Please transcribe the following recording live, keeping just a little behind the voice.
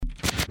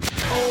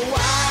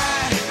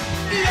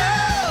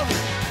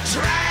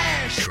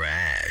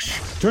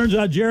Turns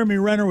out Jeremy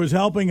Renner was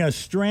helping a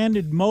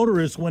stranded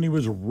motorist when he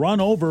was run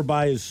over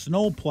by his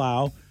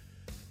snowplow.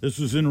 This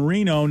was in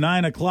Reno,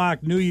 9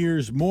 o'clock New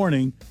Year's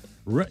morning.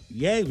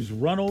 He was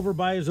run over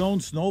by his own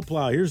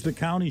snowplow. Here's the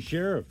county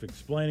sheriff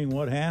explaining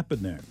what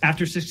happened there.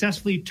 After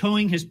successfully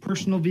towing his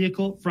personal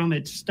vehicle from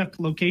its stuck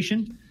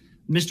location,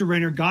 Mr.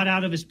 Renner got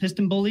out of his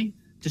piston bully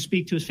to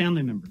speak to his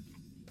family member.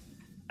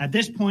 At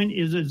this point,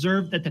 it was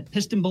observed that the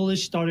piston bully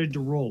started to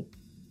roll.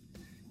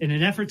 In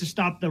an effort to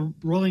stop the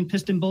rolling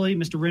piston bully,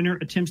 Mr. Renner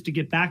attempts to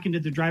get back into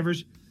the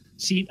driver's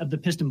seat of the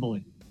piston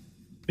bully.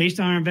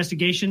 Based on our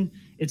investigation,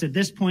 it's at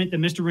this point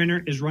that Mr.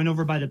 Renner is run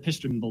over by the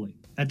piston bully.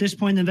 At this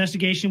point in the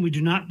investigation, we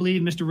do not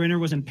believe Mr. Renner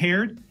was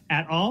impaired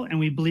at all, and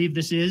we believe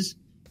this is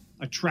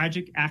a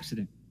tragic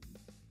accident.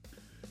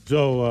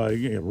 So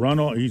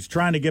he's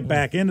trying to get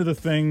back into the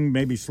thing,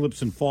 maybe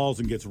slips and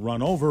falls and gets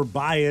run over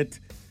by it.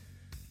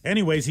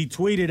 Anyways, he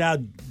tweeted out,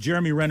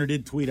 Jeremy Renner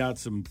did tweet out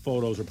some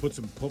photos or put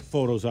some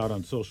photos out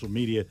on social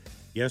media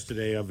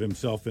yesterday of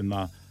himself in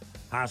the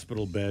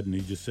hospital bed, and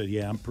he just said,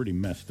 I'm pretty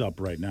messed up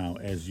right now,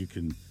 as you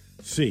can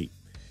see.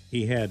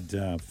 He had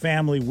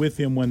family with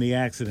him when the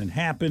accident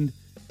happened.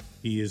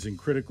 He is in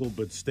critical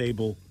but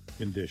stable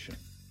condition.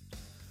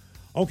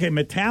 Okay,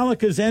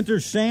 Metallica's Enter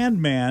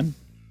Sandman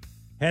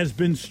has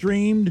been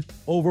streamed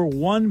over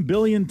 1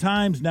 billion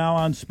times now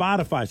on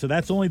Spotify. So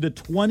that's only the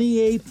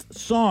 28th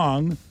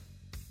song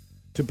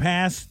to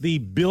pass the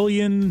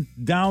billion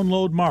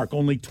download mark.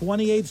 Only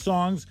 28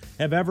 songs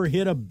have ever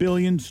hit 1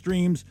 billion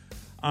streams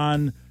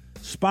on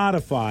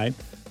Spotify.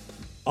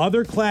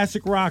 Other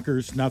classic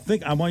rockers. Now,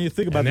 I want you to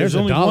think about. And there's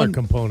a dollar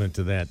component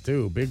to that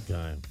too, big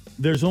time.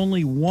 There's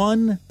only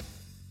one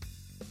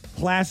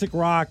classic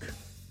rock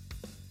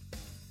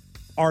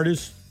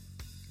artist,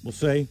 we'll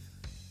say,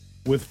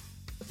 with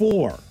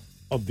 4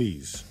 of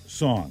these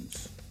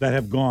songs that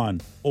have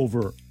gone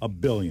over 1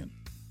 billion.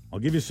 I'll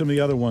give you some of the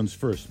other ones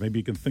first. Maybe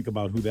you can think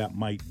about who that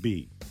might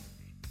be,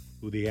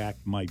 who the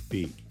act might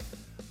be.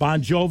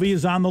 Bon Jovi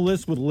is on the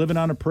list with Living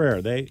on a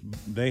Prayer.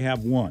 They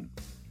have 1.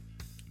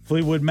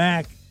 Fleetwood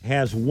Mac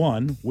has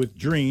 1 with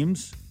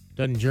Dreams.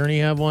 Doesn't Journey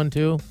have 1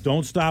 too?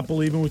 Don't Stop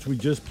Believing, which we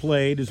just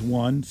played, is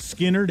 1.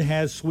 Skynyrd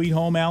has Sweet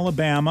Home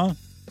Alabama.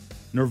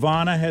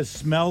 Nirvana has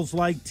Smells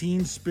Like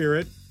Teen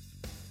Spirit.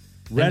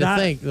 Red Hot.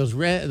 Think those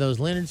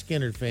Leonard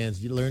Skynyrd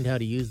fans, you learned how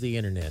to use the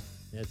internet.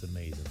 That's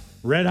amazing.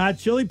 Red Hot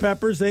Chili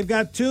Peppers, they've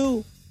got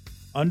 2.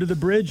 Under the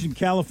Bridge and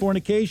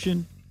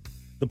Californication.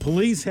 The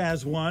Police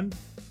has 1.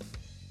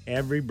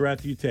 Every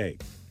Breath You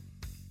Take.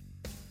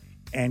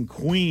 And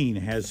Queen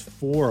has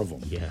 4 of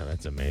them. Yeah,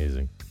 that's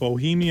amazing.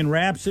 Bohemian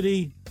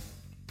Rhapsody,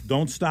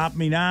 Don't Stop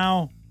Me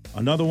Now,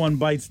 Another One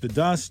Bites the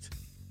Dust,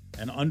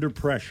 and Under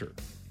Pressure.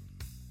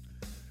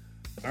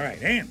 All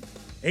right, and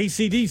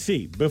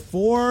AC/DC,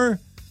 before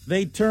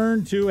they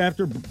turned to,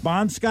 after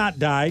Bon Scott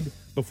died,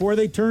 before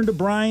they turned to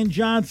Brian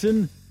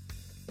Johnson,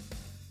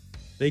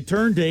 they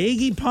turned to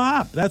Iggy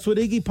Pop. That's what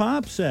Iggy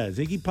Pop says.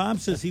 Iggy Pop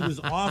says he was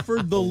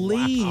offered the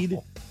lead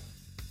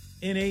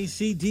in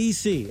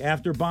AC/DC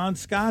after Bon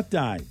Scott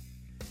died.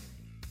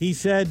 He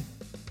said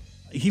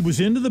he was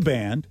into the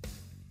band.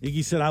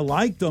 Iggy said, I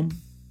liked them,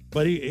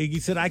 but Iggy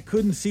said, I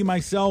couldn't see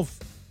myself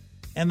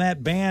and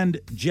that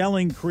band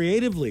gelling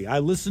creatively. I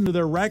listened to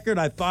their record.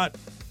 I thought,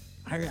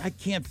 I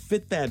can't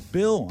fit that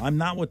bill. I'm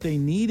not what they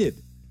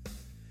needed.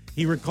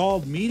 He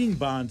recalled meeting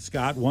Bon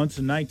Scott once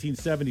in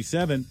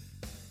 1977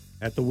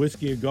 at the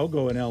Whiskey A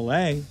Go-Go in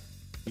L.A.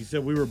 He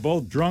said, we were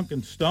both drunk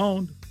and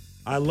stoned.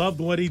 I loved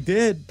what he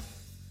did,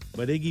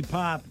 but Iggy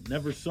Pop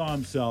never saw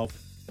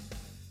himself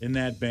in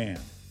that band.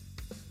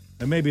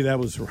 And maybe that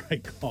was the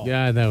right call.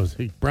 Yeah,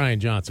 Brian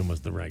Johnson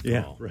was the right call.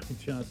 Yeah, Brian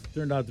Johnson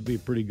turned out to be a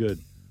pretty good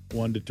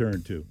one to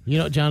turn to. You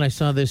know, John, I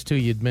saw this too.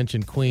 You'd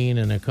mentioned Queen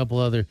and a couple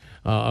other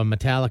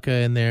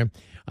Metallica in there.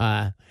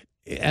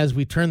 As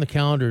we turn the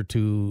calendar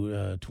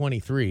to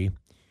 23,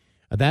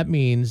 that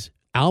means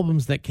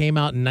albums that came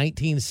out in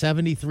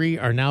 1973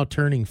 are now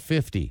turning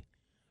 50.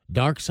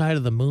 Dark Side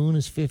of the Moon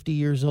is 50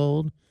 years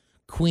old.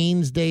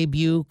 Queen's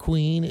debut,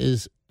 Queen,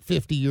 is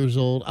 50 years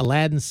old.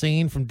 Aladdin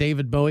Sane from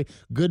David Bowie.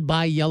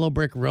 Goodbye Yellow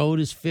Brick Road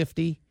is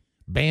 50.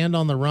 Band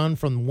on the Run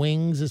from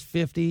Wings is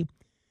 50.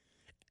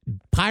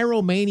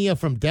 Pyromania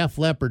from Def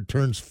Leppard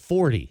turns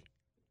 40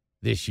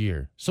 this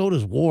year. So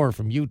does War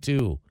from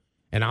U2.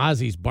 And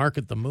Ozzy's Bark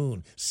at the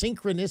Moon.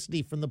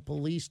 Synchronicity from The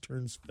Police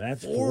turns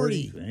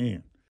 40. Man.